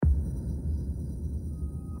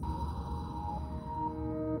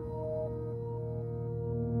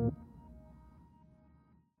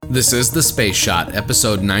This is The Space Shot,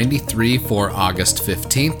 episode 93 for August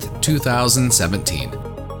 15th, 2017.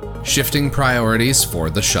 Shifting priorities for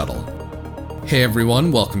the shuttle. Hey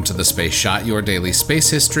everyone, welcome to The Space Shot, your daily space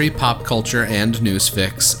history, pop culture, and news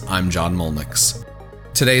fix. I'm John Molnix.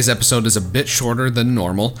 Today's episode is a bit shorter than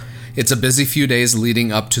normal. It's a busy few days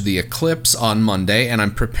leading up to the eclipse on Monday, and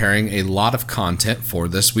I'm preparing a lot of content for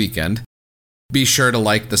this weekend. Be sure to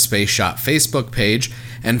like the Space Shot Facebook page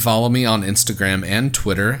and follow me on Instagram and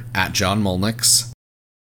Twitter at John Molnix.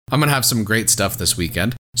 I'm going to have some great stuff this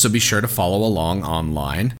weekend, so be sure to follow along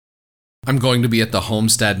online. I'm going to be at the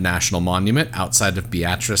Homestead National Monument outside of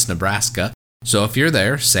Beatrice, Nebraska, so if you're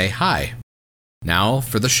there, say hi. Now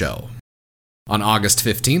for the show. On August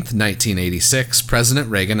 15th, 1986, President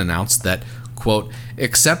Reagan announced that, quote,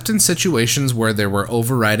 except in situations where there were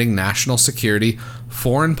overriding national security,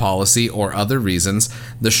 foreign policy, or other reasons,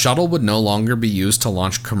 the shuttle would no longer be used to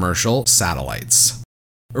launch commercial satellites.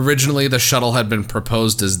 Originally, the shuttle had been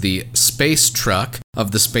proposed as the space truck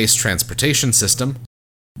of the Space Transportation System.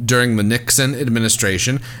 During the Nixon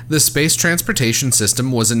administration, the Space Transportation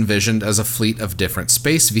System was envisioned as a fleet of different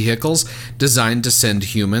space vehicles designed to send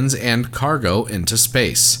humans and cargo into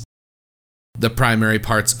space. The primary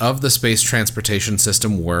parts of the Space Transportation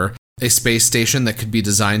System were a space station that could be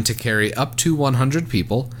designed to carry up to 100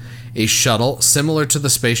 people, a shuttle similar to the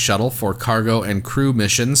Space Shuttle for cargo and crew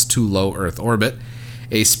missions to low Earth orbit,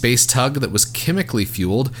 a space tug that was chemically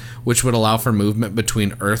fueled, which would allow for movement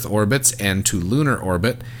between Earth orbits and to lunar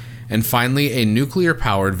orbit, and finally a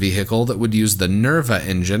nuclear-powered vehicle that would use the Nerva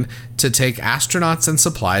engine to take astronauts and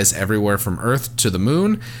supplies everywhere from Earth to the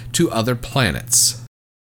Moon to other planets.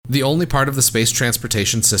 The only part of the Space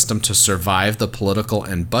Transportation System to survive the political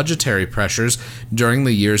and budgetary pressures during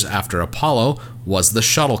the years after Apollo was the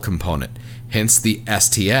shuttle component, hence the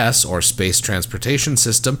STS, or Space Transportation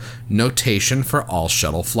System, notation for all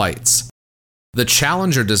shuttle flights. The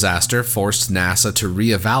Challenger disaster forced NASA to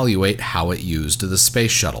reevaluate how it used the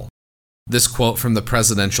Space Shuttle. This quote from the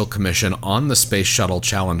Presidential Commission on the Space Shuttle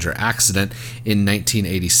Challenger accident in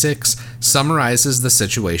 1986 summarizes the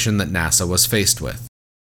situation that NASA was faced with.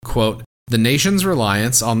 Quote, the nation's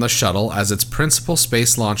reliance on the shuttle as its principal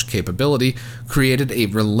space launch capability created a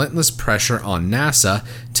relentless pressure on NASA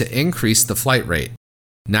to increase the flight rate.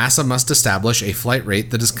 NASA must establish a flight rate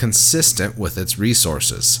that is consistent with its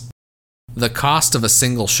resources. The cost of a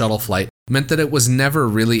single shuttle flight meant that it was never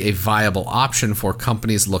really a viable option for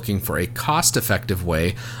companies looking for a cost-effective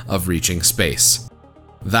way of reaching space.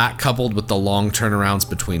 That, coupled with the long turnarounds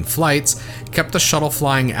between flights, kept the shuttle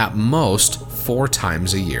flying at most 4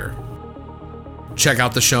 times a year. Check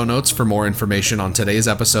out the show notes for more information on today's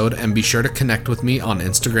episode, and be sure to connect with me on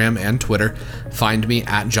Instagram and Twitter. Find me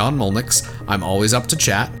at John Molnix. I'm always up to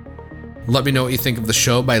chat. Let me know what you think of the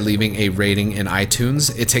show by leaving a rating in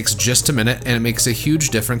iTunes. It takes just a minute, and it makes a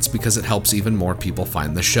huge difference because it helps even more people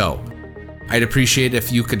find the show. I'd appreciate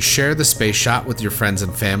if you could share the Space Shot with your friends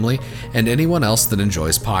and family and anyone else that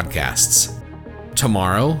enjoys podcasts.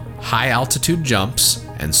 Tomorrow, high-altitude jumps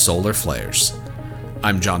and solar flares.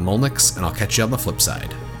 I'm John Molnix, and I'll catch you on the flip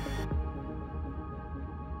side.